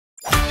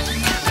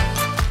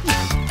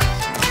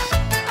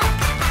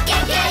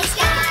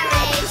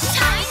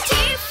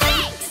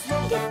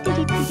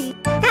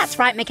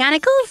right,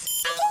 Mechanicals?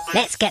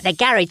 Let's get the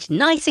garage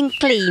nice and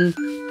clean.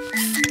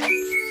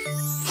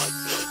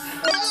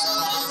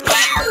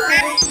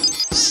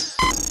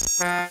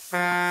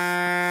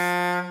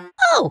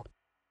 Oh,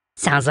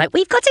 sounds like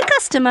we've got a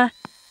customer.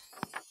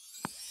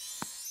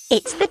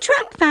 It's the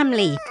Truck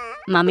family.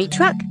 Mummy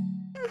Truck,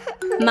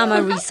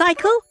 Mama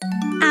Recycle,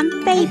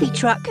 and Baby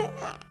Truck,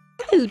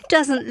 who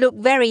doesn't look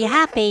very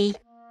happy.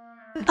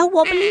 A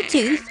wobbly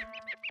tooth?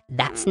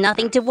 That's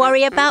nothing to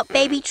worry about,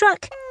 Baby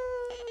Truck.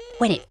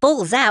 When it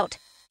falls out,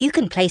 you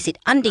can place it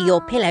under your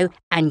pillow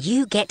and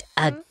you get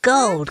a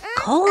gold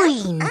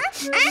coin.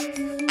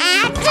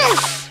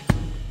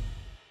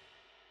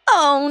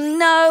 Oh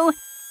no!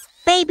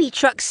 Baby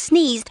Truck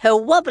sneezed her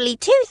wobbly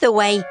tooth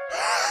away.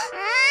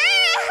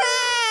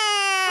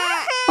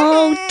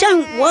 Oh,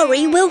 don't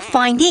worry, we'll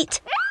find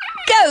it.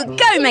 Go,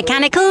 go,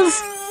 Mechanicals!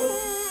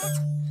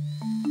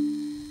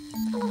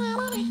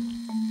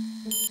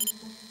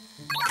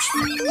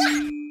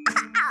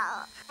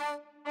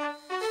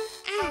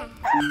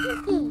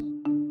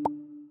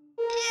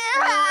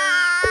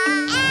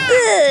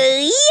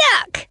 Ugh,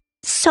 yuck!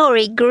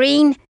 Sorry,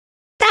 Green.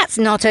 That's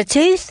not a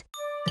tooth.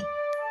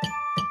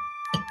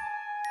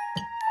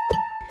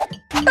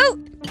 Oh!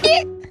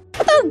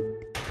 Oh!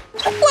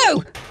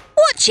 Whoa!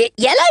 Watch it,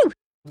 Yellow!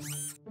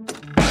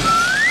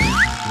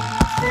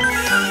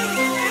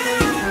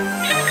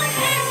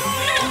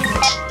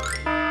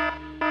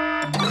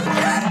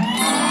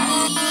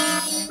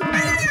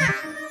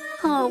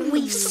 Oh,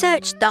 we've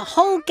searched the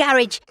whole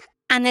garage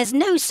and there's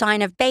no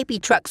sign of Baby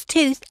Truck's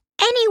tooth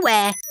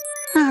anywhere.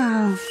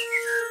 Oh.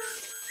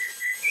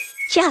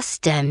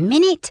 Just a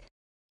minute.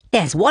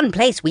 There's one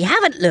place we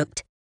haven't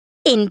looked.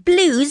 In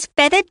Blue's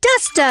feather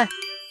duster.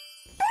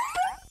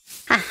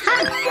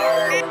 Aha!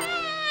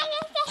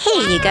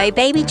 Here you go,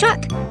 Baby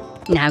Truck.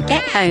 Now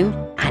get home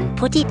and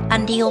put it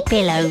under your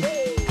pillow.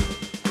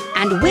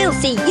 And we'll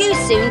see you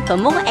soon for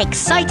more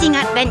exciting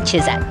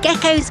adventures at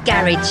Gecko's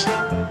garage.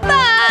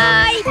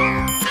 Bye!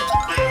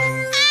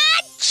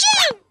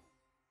 Achoo!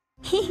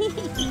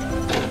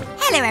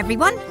 Hello,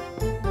 everyone.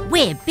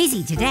 We're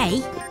busy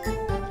today.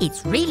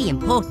 It's really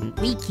important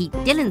we keep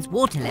Dylan's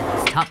water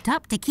levels topped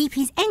up to keep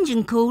his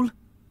engine cool.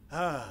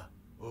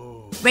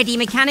 Ready,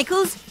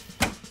 Mechanicals?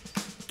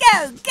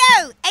 Go,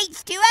 go,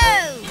 H2O!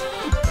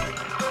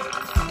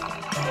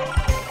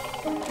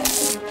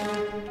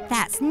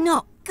 That's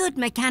not good,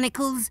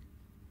 Mechanicals.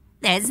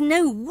 There's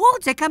no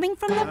water coming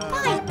from the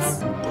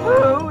pipes.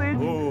 Oh,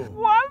 it's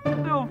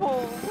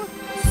wonderful!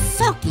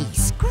 Soggy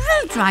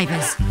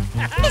screwdrivers!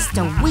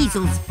 Mr.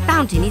 Weasel's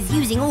fountain is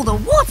using all the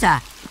water.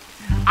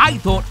 I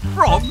thought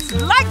frogs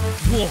liked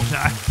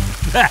water.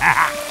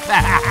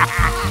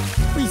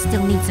 We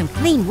still need some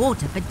clean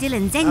water for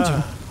Dylan's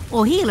engine,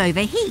 or he'll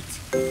overheat.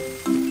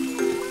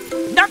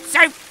 Not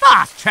so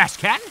fast, trash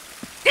can.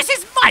 This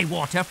is my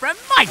water from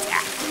my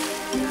tap.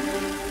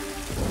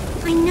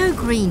 I know,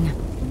 Green.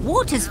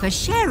 Water's for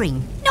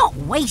sharing, not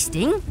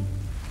wasting.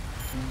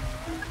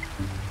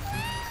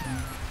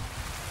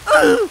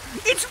 Oh,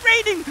 it's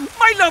raining.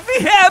 My lovely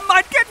hair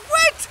might get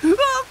wet.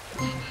 Oh.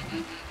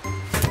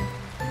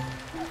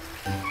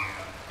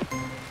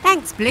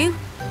 Thanks, Blue.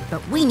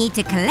 But we need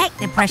to collect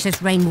the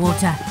precious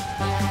rainwater.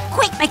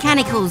 Quick,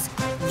 Mechanicals!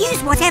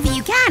 Use whatever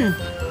you can!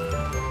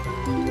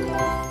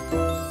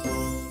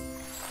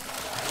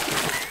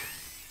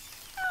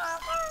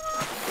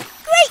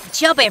 Great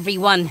job,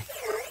 everyone!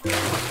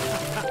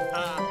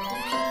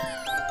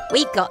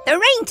 We've got the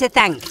rain to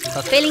thank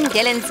for filling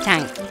Dylan's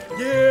tank.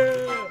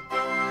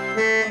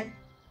 Yeah.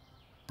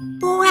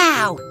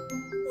 Wow!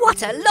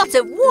 What a lot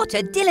of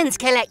water Dylan's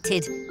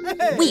collected.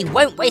 We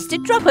won't waste a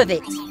drop of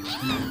it.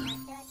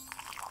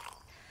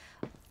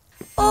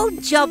 All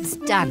jobs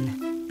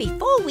done.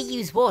 Before we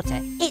use water,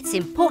 it's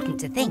important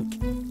to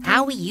think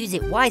how we use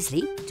it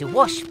wisely to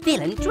wash,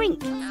 fill and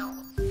drink.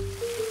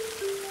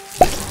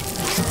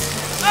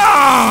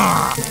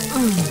 Ah!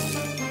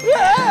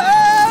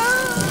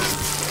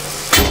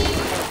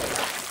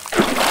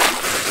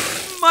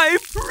 My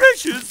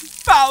precious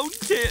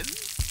fountain!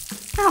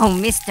 Oh,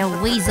 Mr.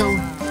 Weasel,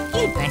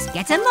 you'd best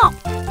get a mop.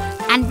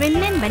 And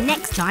remember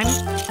next time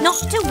not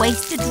to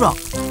waste a drop.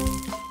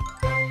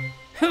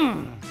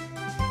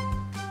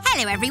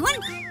 Hello, everyone.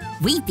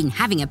 We've been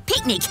having a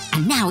picnic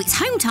and now it's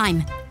home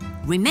time.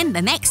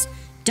 Remember, Mex,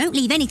 don't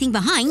leave anything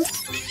behind.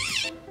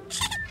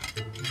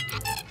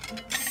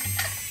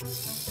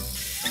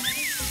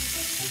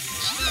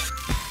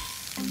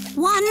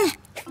 1,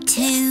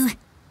 2,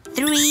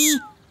 3,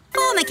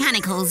 4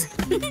 mechanicals.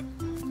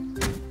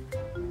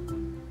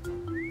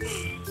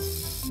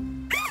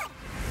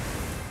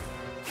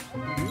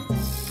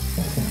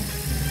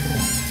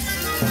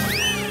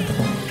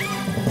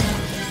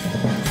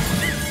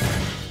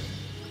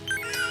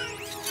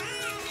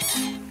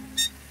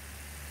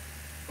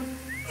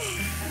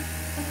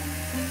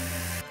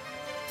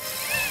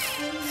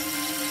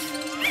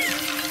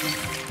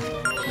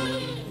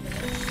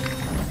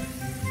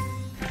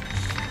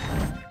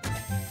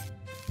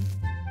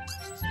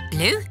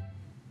 Blue?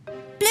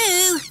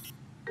 Blue!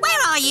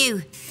 Where are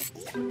you?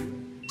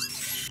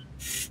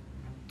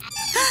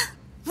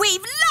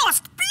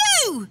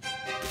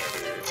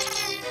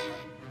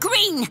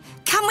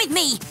 with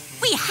me.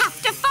 We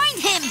have to find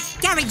him.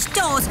 Garage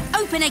doors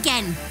open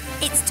again.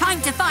 It's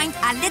time to find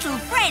our little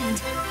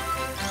friend.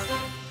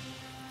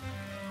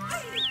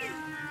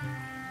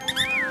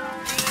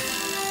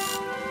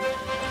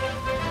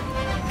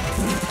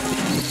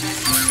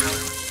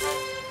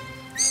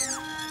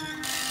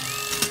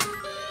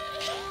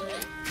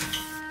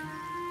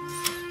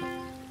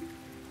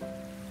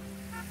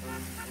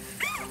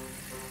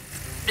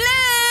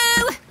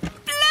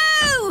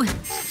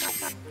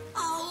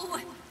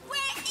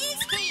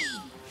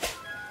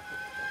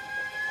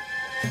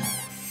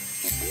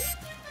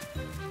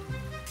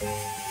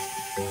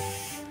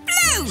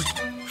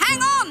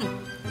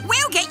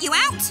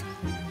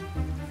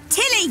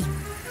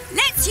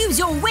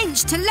 Your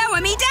winch to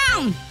lower me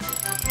down.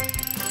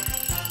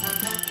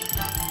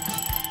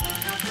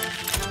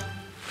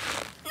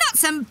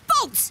 Nuts and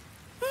bolts!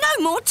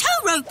 No more tow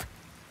rope!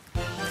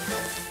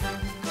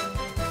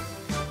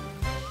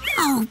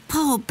 Oh,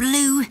 poor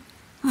Blue.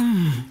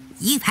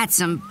 You've had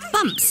some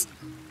bumps.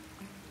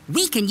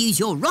 We can use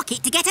your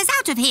rocket to get us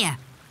out of here.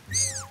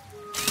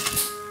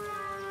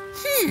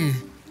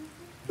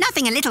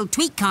 Nothing a little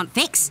tweak can't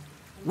fix.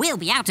 We'll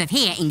be out of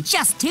here in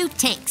just 2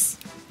 ticks.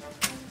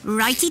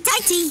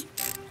 Righty-tighty.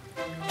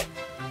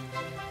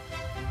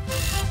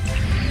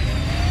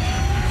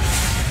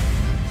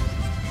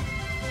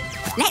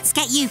 Let's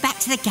get you back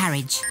to the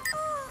garage.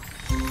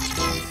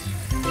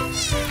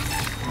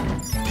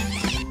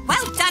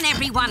 Well done,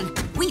 everyone.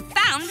 We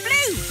found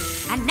Blue.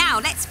 And now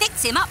let's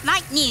fix him up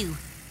like new.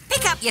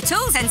 Pick up your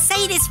tools and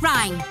say this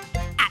rhyme.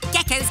 At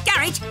Gecko's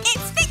garage,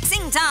 it's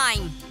fixing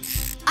time.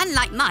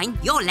 Unlike mine,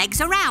 your legs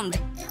are round.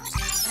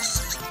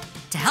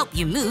 To help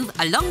you move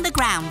along the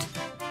ground.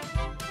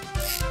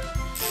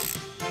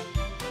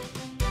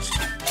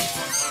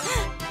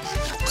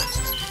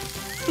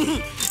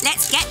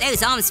 Let's get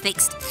those arms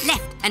fixed,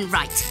 left and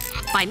right,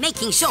 by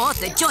making sure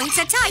the joints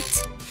are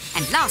tight.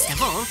 And last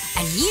of all,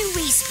 a new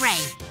respray.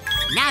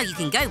 Now you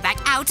can go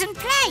back out and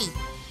play.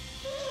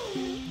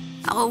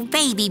 Oh,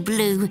 baby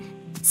Blue,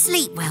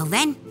 sleep well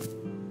then.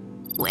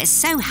 We're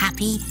so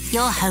happy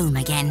you're home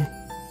again.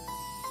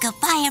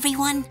 Goodbye,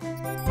 everyone.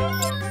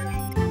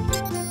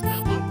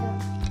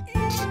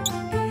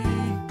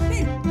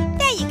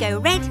 There you go,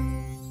 Red.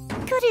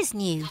 Good as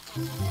new.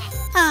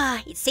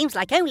 It seems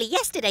like only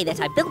yesterday that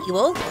I built you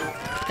all.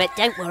 But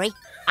don't worry,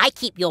 I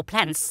keep your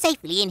plans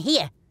safely in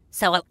here,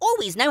 so I'll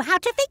always know how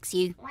to fix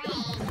you.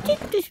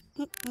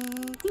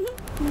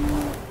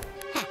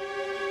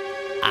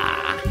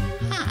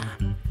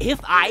 If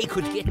I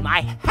could get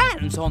my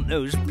hands on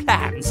those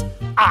plans,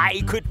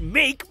 I could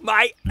make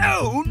my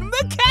own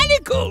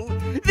mechanical.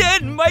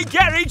 Then my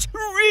garage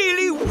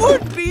really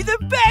would be the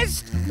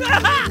best.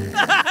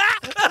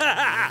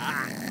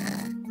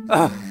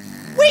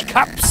 Wake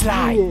up,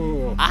 Sly.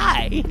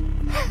 I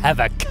have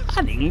a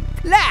cunning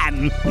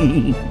plan.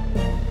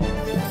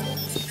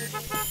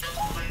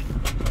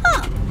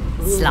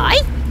 Sly?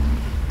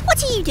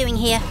 What are you doing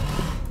here?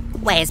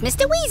 Where's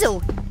Mr.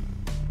 Weasel?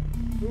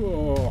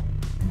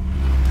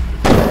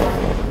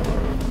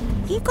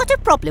 You've got a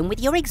problem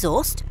with your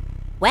exhaust?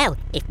 Well,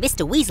 if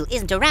Mr. Weasel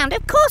isn't around,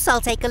 of course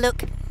I'll take a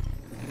look.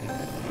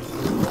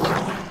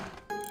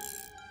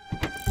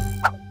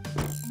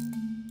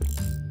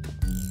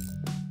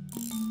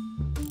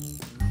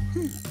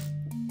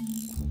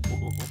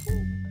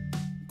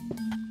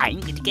 I'm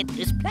going to get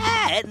those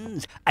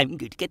plans. I'm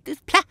going to get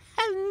those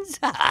plans.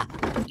 Ha-ha!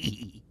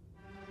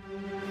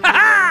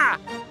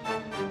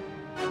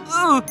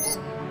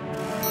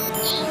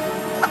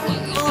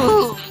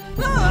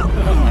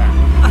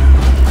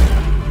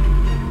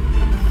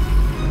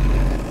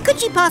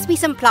 Could you pass me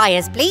some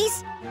pliers,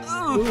 please?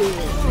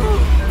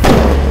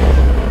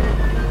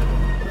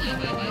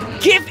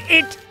 Give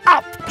it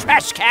up,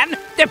 trash can.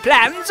 The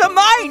plans are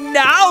mine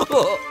now.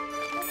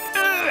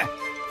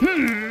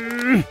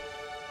 Phew!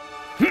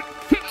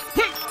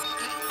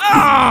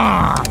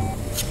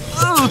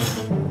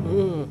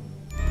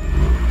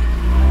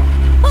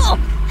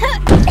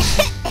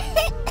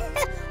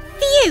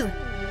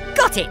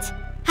 Got it.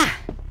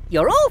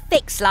 You're all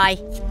fixed, Sly.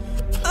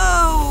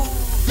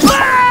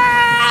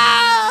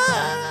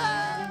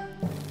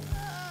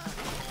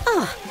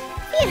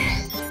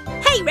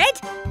 Hey, Red.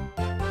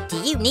 Do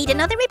you need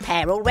another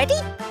repair already?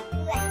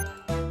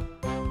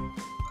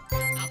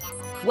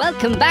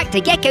 Welcome back to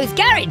Gecko's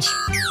garage.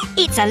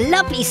 It's a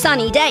lovely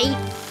sunny day,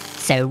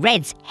 so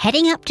Red's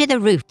heading up to the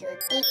roof.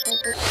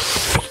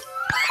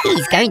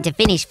 He's going to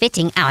finish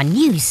fitting our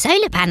new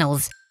solar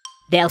panels.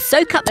 They'll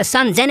soak up the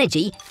sun's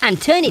energy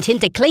and turn it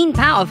into clean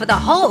power for the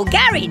whole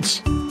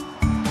garage.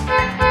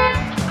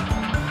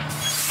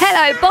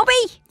 Hello,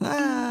 Bobby.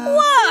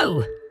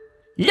 Whoa!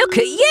 Look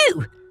at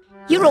you.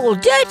 You're all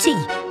dirty,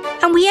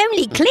 and we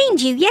only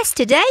cleaned you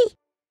yesterday.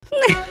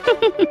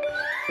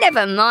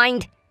 Never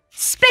mind.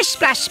 Splish,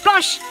 splash,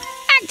 splosh.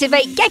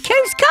 Activate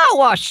Gecko's car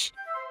wash.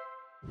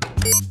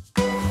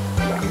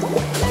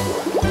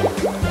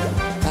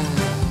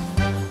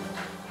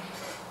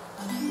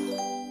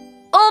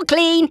 All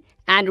clean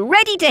and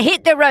ready to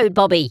hit the road,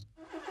 Bobby.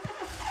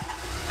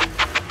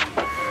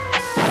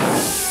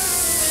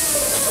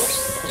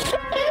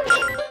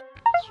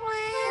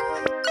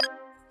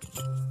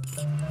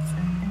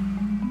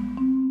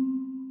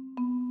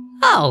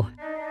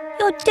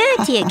 You're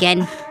dirty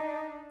again.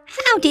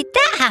 How did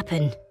that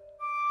happen?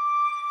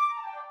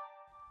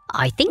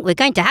 I think we're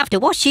going to have to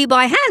wash you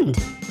by hand.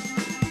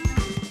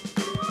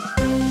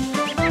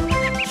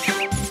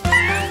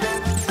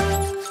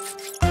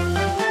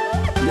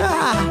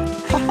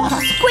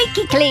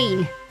 Squeaky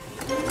clean.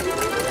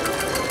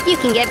 You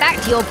can get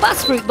back to your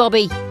bus route,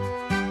 Bobby.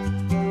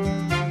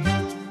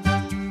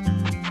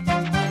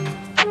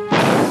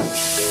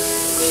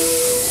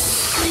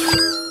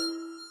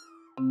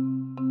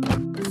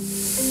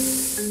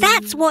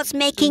 That's what's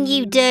making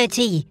you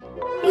dirty.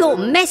 Your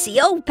messy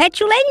old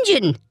petrol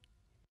engine.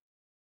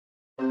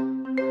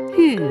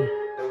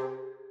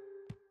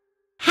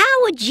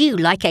 How would you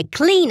like a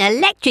clean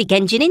electric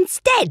engine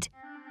instead?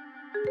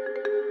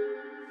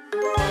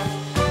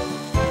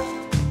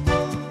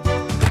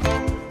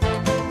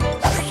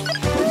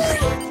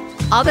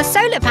 Are the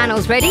solar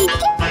panels ready?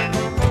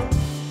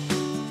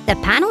 The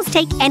panels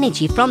take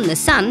energy from the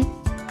sun,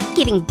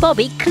 giving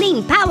Bobby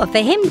clean power for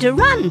him to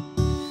run.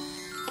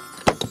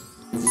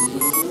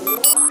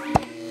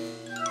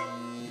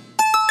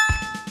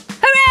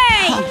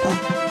 Hooray!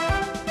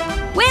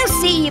 We'll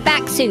see you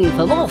back soon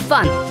for more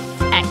fun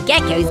at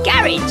Gecko's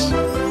garage.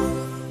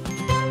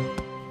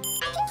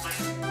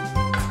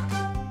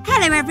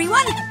 Hello,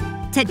 everyone.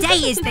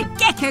 Today is the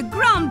Gecko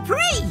Grand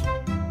Prix.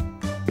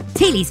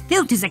 Tilly's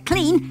filters are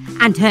clean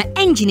and her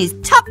engine is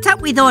topped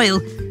up with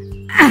oil.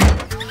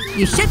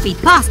 You should be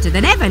faster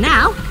than ever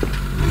now.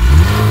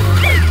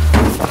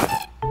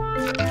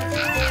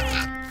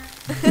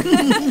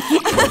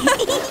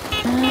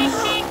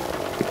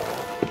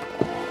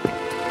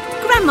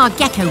 Grandma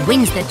Gecko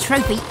wins the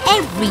trophy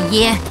every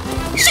year.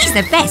 She's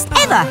the best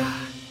ever.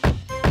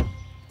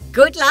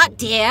 Good luck,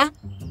 dear.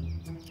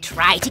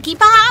 Try to keep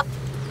up.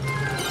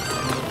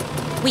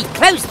 We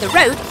closed the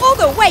road all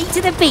the way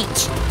to the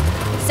beach.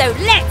 So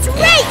let's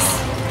race!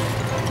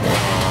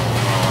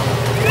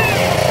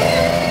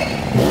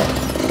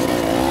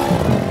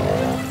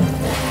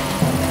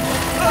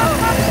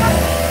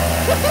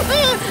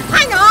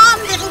 Hang on,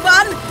 little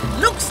one.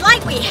 Looks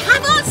like we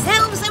have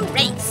ourselves a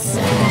race.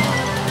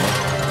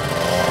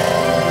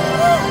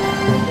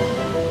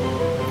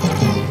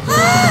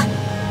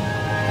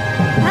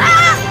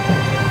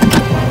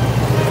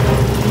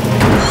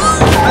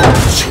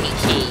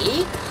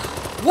 Cheeky.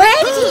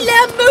 Where did he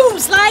learn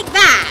moves like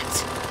that?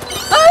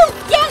 Oh,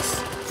 yes,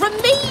 from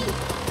me.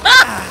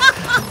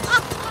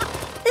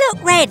 Look,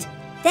 Red,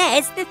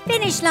 there's the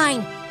finish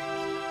line.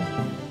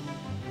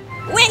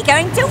 We're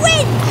going to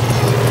win!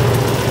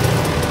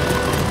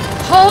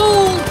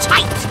 Hold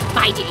tight,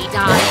 Spidey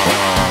darling.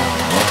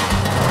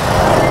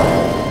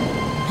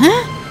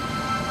 Huh?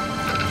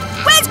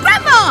 Where's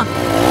Grandma?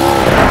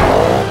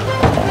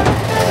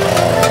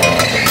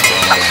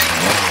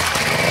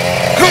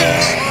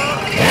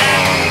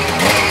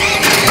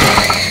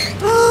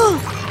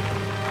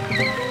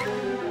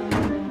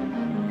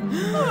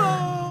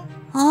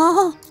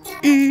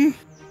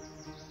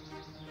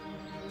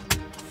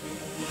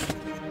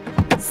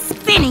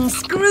 Spinning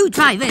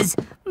screwdrivers!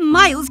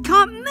 Miles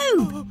can't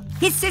move!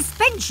 His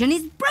suspension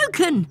is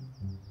broken!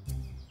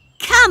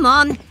 Come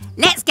on,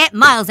 let's get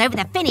Miles over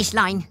the finish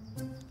line.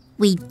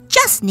 We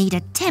just need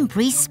a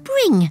temporary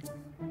spring.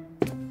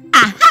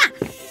 Aha!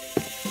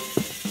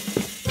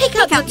 Pick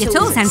up your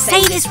tools and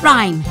say this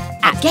rhyme.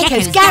 At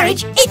Gecko's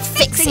garage, it's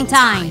fixing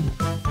time.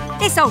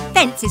 This old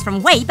fence is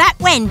from way back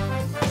when,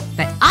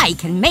 but I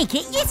can make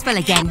it useful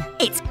again.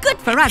 It's good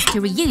for us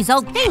to reuse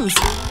old things,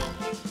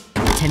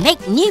 to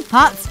make new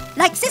parts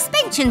like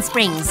suspension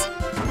springs.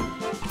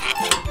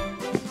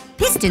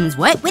 Pistons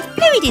work with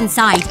fluid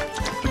inside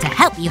to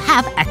help you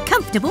have a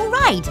comfortable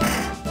ride.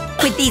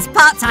 With these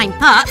part-time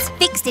parts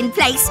fixed in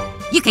place,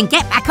 you can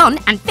get back on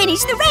and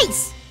finish the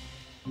race.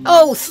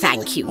 Oh,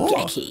 thank you,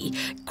 Gecky.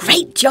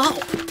 Great job.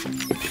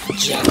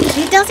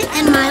 Gently does it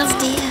then, Miles,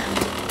 dear.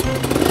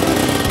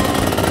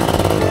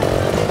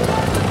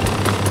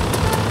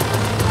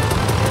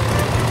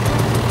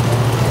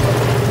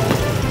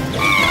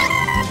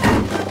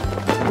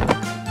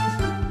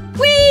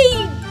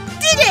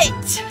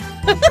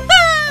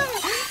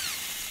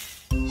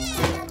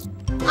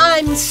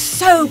 I'm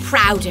so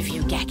proud of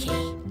you, Gecky.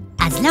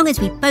 As long as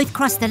we both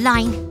cross the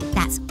line,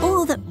 that's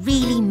all that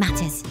really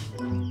matters.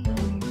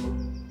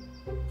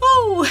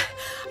 Oh,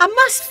 I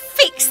must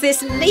fix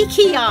this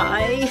leaky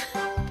eye.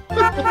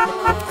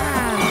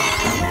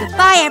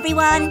 Goodbye,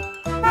 everyone.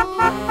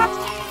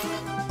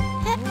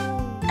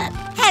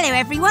 Hello,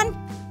 everyone.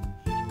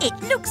 It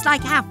looks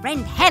like our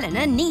friend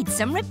Helena needs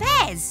some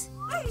repairs.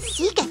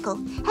 See, Gecko,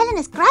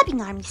 Helena's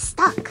grabbing arm is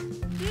stuck.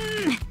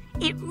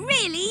 It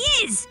really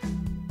is.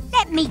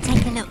 Let me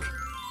take a look.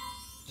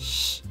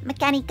 Shh,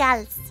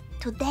 mechanicals.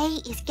 Today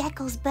is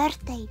Gecko's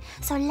birthday,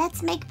 so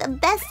let's make the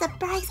best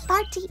surprise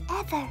party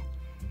ever.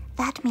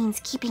 That means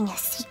keeping a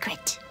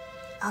secret,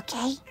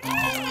 okay?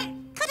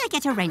 Could I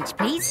get a wrench,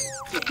 please?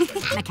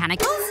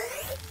 Mechanicals?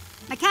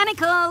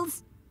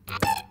 Mechanicals!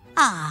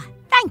 Ah,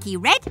 thank you,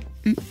 Red.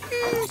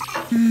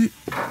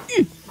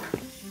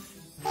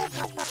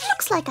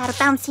 Looks like our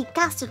bouncy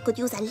castle could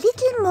use a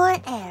little more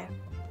air.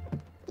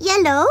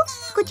 Yellow,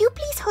 could you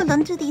please hold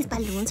on to these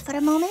balloons for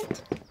a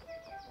moment?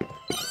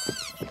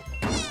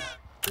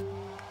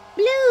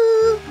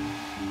 Blue,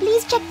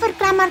 please check for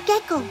Grandma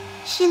Gecko.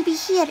 She'll be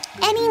here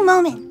any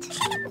moment.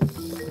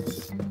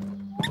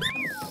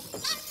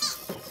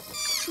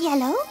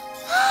 Yellow?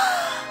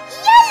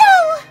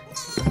 Yellow!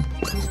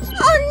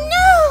 Oh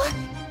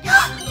no!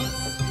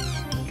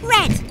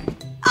 Red,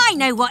 I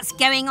know what's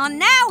going on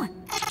now.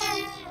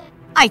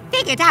 I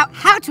figured out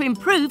how to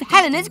improve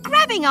Helena's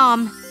grabbing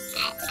arm.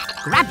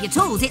 Grab your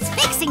tools, it's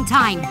fixing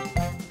time.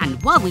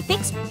 And while we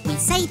fix, we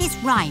say this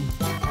rhyme.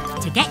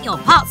 To get your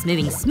parts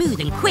moving smooth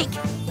and quick,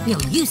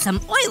 we'll use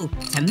some oil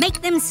to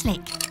make them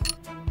slick.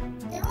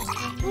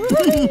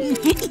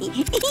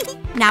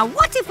 Now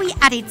what if we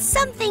added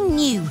something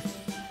new?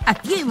 A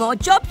few more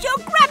jobs your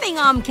grabbing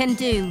arm can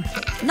do.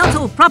 Not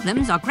all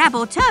problems are grab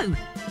or tow.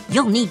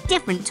 You'll need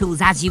different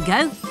tools as you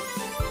go.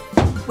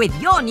 With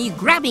your new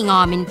grabbing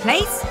arm in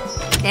place,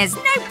 there's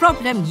no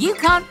problem you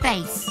can't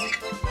face.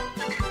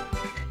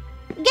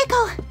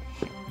 Gecko!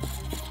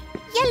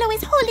 Yellow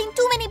is holding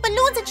too many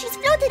balloons and she's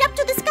floated up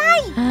to the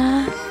sky.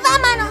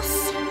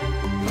 Vámonos!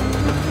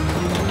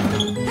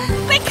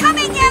 We're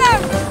coming, Yellow!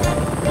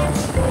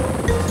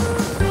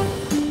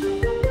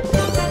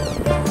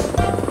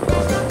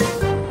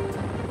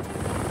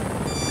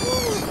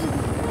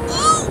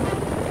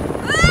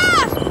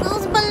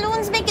 Those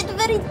balloons make it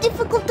very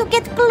difficult to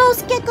get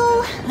close,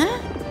 Gecko.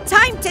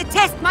 Time to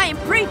test my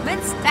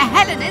improvements to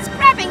Helena's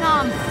grabbing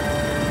arm.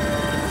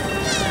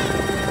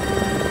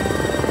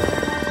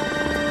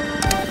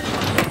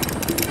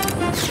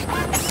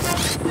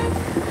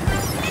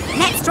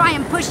 Let's try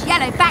and push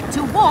Yellow back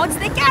towards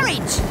the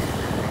garage.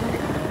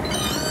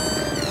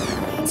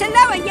 To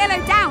lower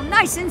Yellow down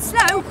nice and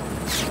slow,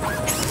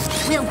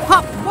 we'll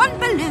pop one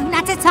balloon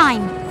at a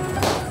time.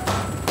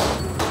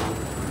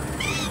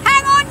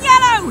 Hang on,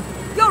 Yellow!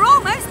 You're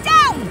almost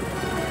down!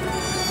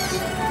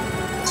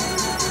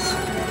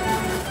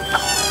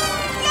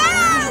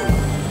 Yellow!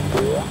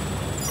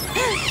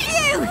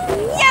 Phew!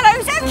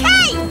 Yellow's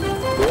okay!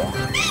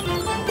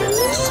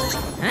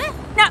 Huh?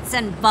 Nuts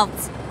and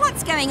bolts.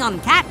 What's going on,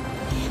 Cat?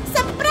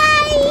 Surprise!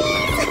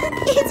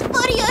 It's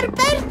for your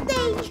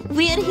birthday.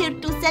 We're here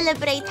to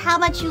celebrate how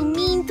much you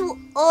mean to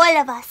all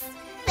of us.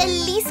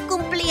 Feliz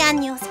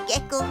cumpleaños,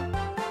 Gecko.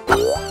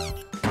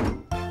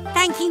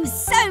 Thank you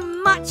so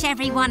much,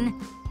 everyone.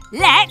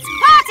 Let's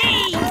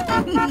party!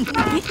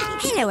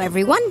 Hello,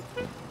 everyone.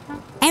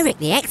 Eric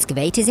the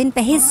Excavator's in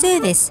for his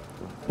service.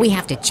 We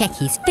have to check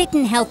he's fit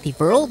and healthy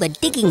for all the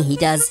digging he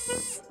does.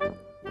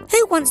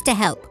 Who wants to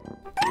help?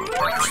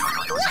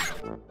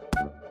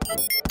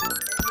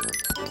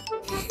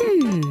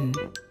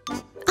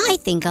 I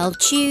think I'll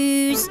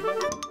choose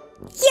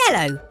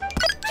yellow.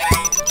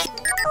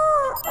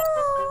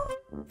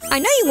 I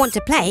know you want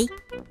to play,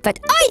 but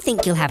I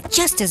think you'll have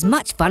just as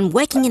much fun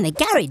working in the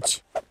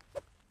garage.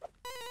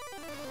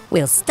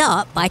 We'll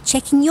start by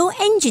checking your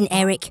engine,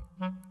 Eric.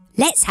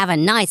 Let's have a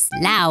nice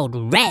loud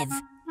rev.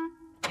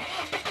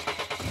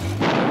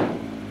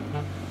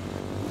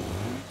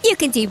 You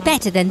can do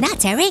better than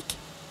that, Eric.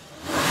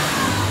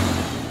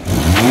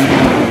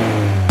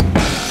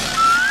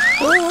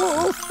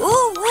 Ooh,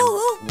 ooh,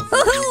 ooh,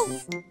 ooh.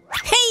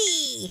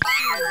 Hey!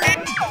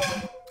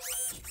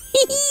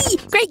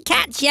 Great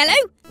catch,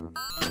 Yellow.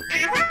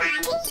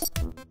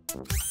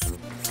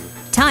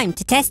 Time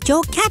to test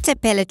your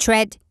caterpillar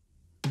tread.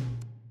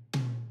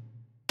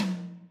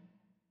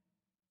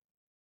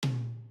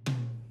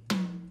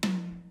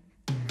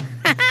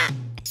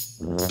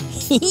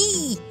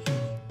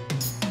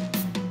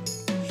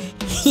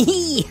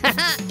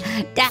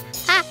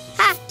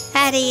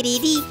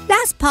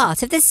 That's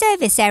part of the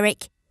service,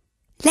 Eric.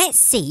 Let's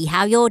see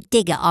how your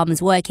digger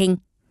arm's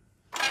working.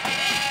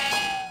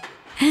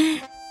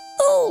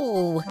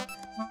 Oh!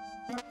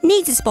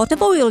 Needs a spot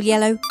of oil,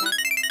 Yellow.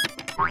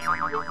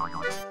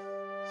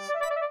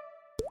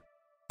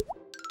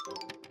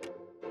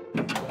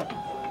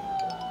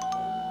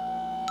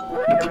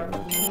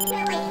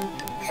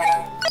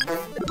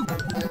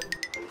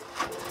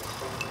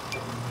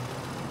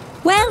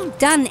 Well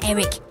done,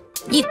 Eric.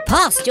 You've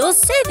passed your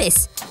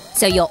service,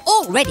 so you're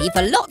all ready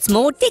for lots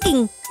more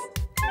digging.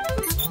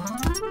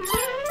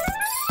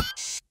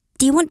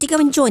 Do you want to go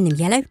and join them,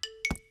 Yellow?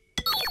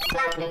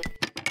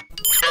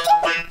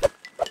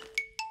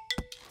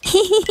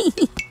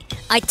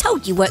 I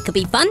told you work could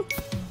be fun.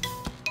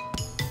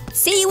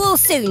 See you all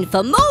soon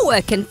for more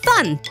work and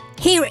fun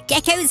here at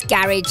Gecko's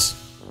Garage.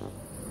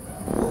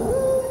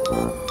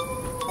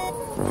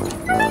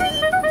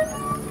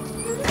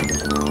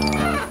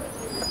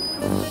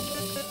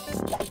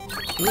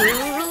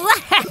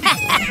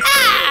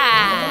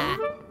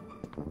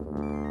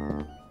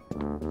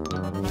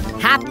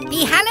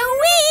 Happy Halloween!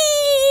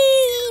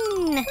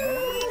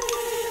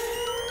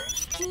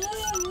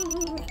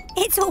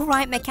 It's all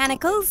right,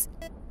 Mechanicals.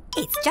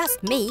 It's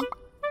just me,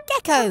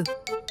 Gecko.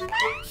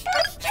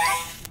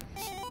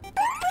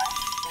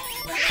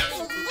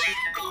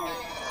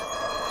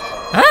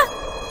 Huh?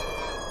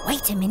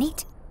 Wait a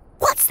minute.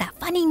 What's that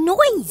funny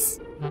noise?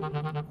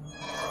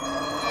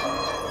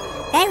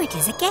 There it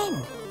is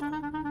again.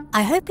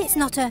 I hope it's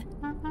not a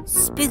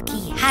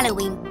spooky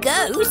Halloween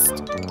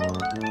ghost.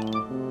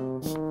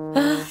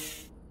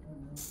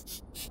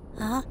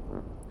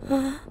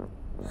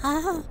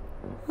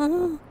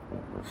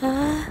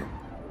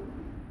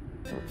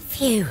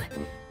 Phew.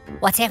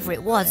 Whatever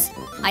it was,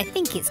 I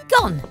think it's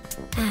gone.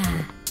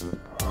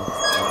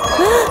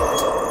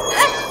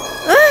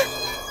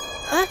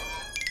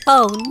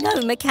 Oh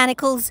no,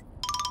 Mechanicals.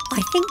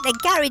 I think the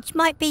garage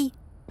might be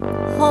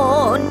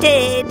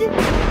haunted.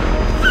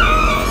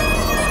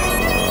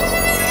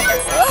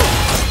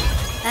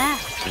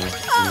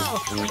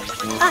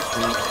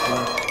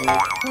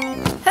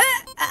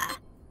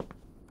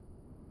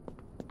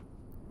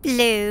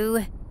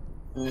 Blue.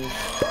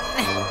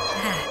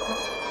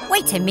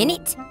 Wait a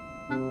minute.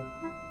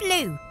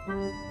 Blue,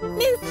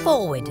 move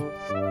forward.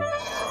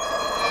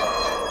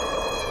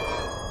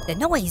 The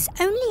noise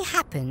only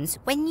happens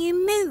when you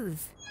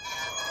move.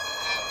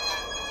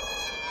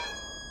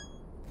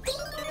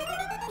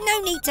 No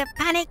need to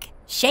panic,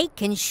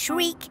 shake and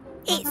shriek.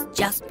 It's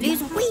just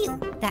Blue's wheel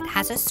that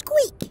has a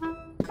squeak.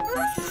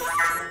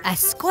 A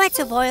squirt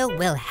of oil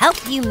will help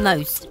you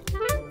most.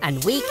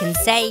 And we can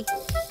say,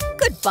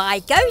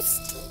 goodbye,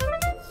 ghost.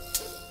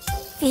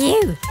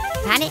 Phew,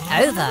 panic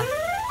over.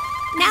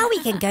 Now we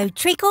can go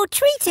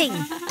trick-or-treating.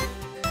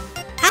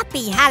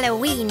 Happy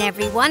Halloween,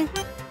 everyone.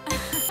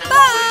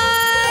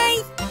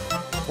 Bye!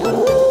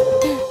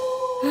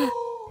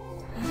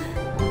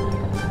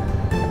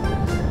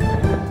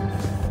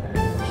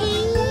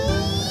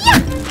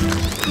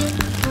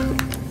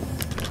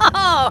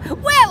 Oh,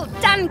 well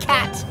done,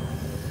 Cat.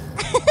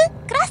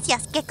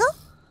 Gracias, Gecko.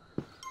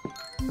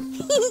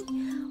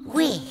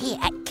 We're here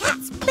at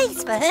Cat's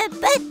place for her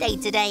birthday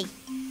today.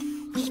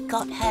 We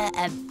got her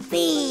a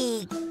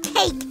big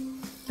cake,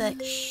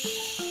 but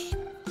shh,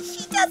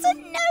 she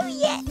doesn't know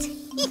yet.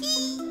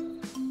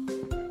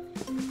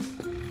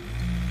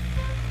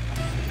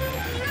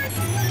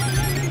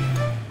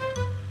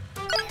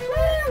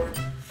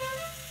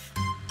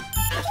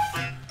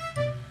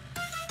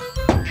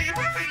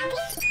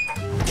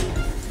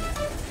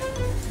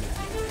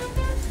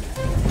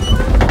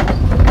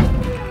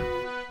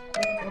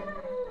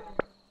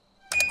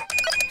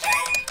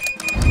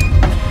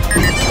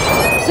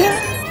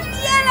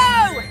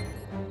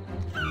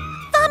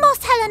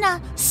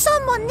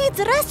 Someone needs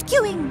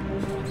rescuing.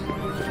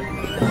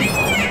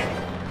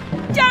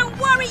 Don't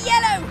worry,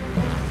 Yellow.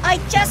 I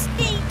just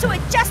need to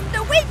adjust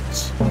the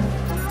winch.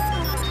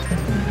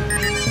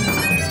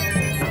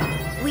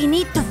 We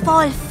need to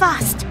fall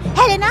fast.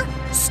 Helena,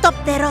 stop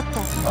the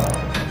rotor.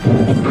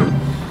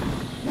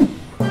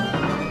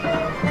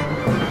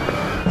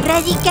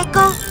 Ready,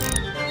 Gecko?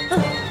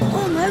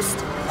 Almost.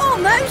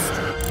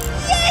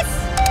 Yes!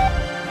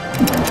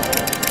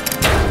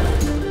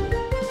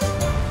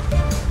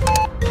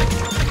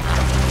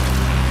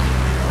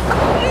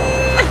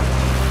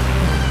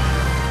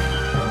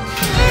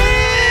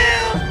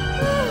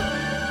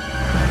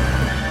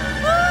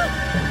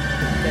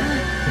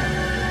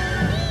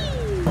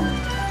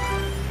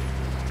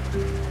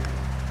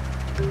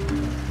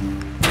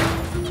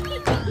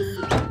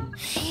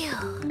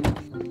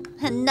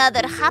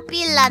 Another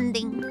happy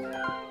landing.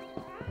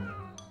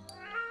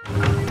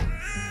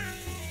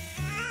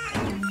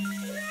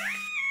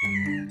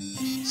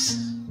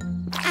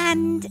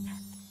 And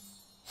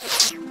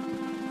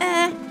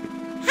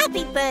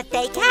happy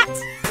birthday, Cat.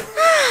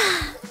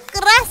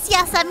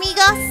 Gracias,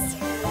 amigos.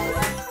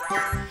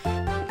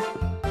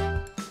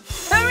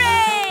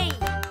 Hooray!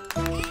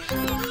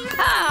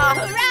 Ah,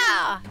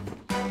 hurrah!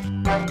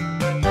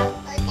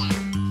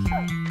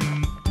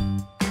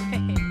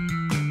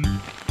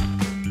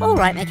 All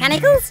right,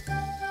 Mechanicals.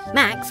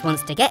 Max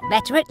wants to get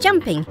better at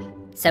jumping,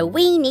 so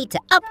we need to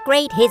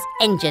upgrade his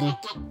engine.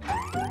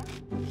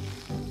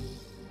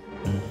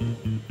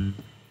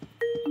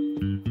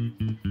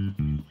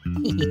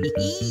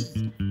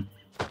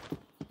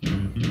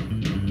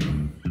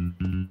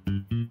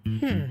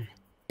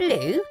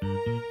 Blue,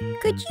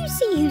 could you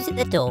see who's at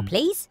the door,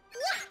 please?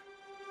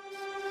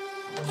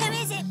 Who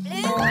is it,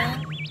 Blue?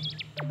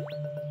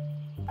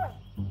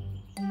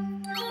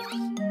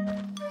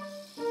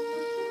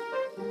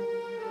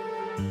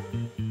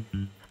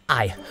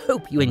 I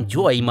hope you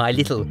enjoy my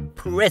little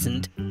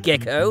present,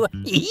 Gecko.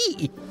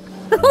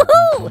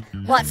 Ooh,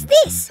 what's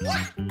this?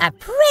 A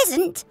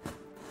present?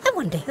 I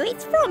wonder who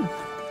it's from.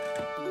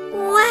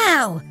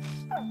 Wow!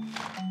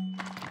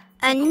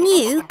 A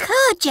new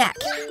car jack.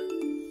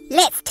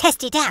 Let's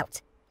test it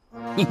out.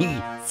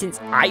 Since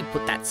I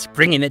put that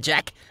spring in the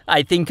jack,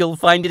 I think you'll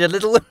find it a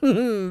little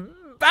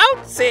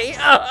bouncy.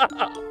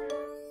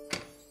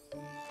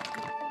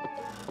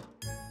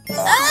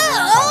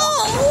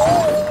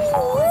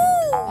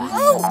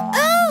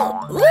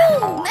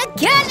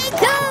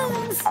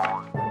 Mechanicals!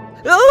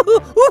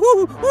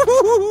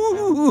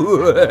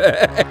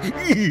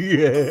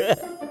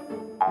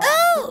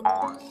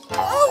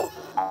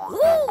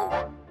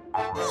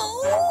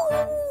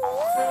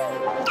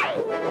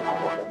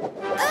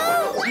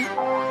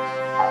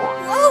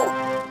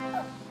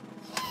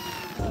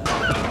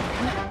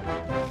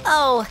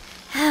 Oh,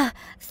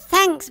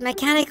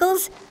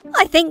 Mechanicals.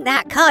 I think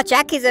that car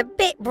jack is a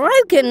bit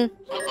broken.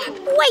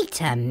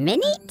 Wait a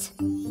minute.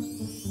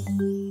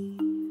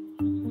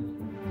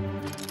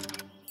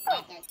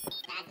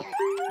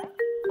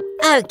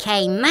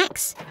 OK,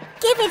 Max,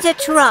 give it a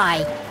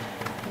try.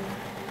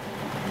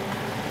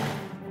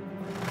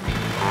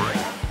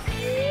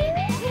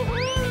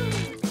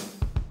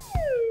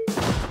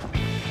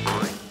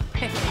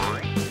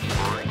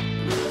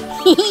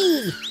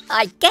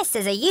 I guess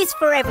there's a use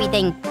for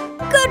everything.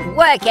 Good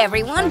work,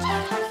 everyone.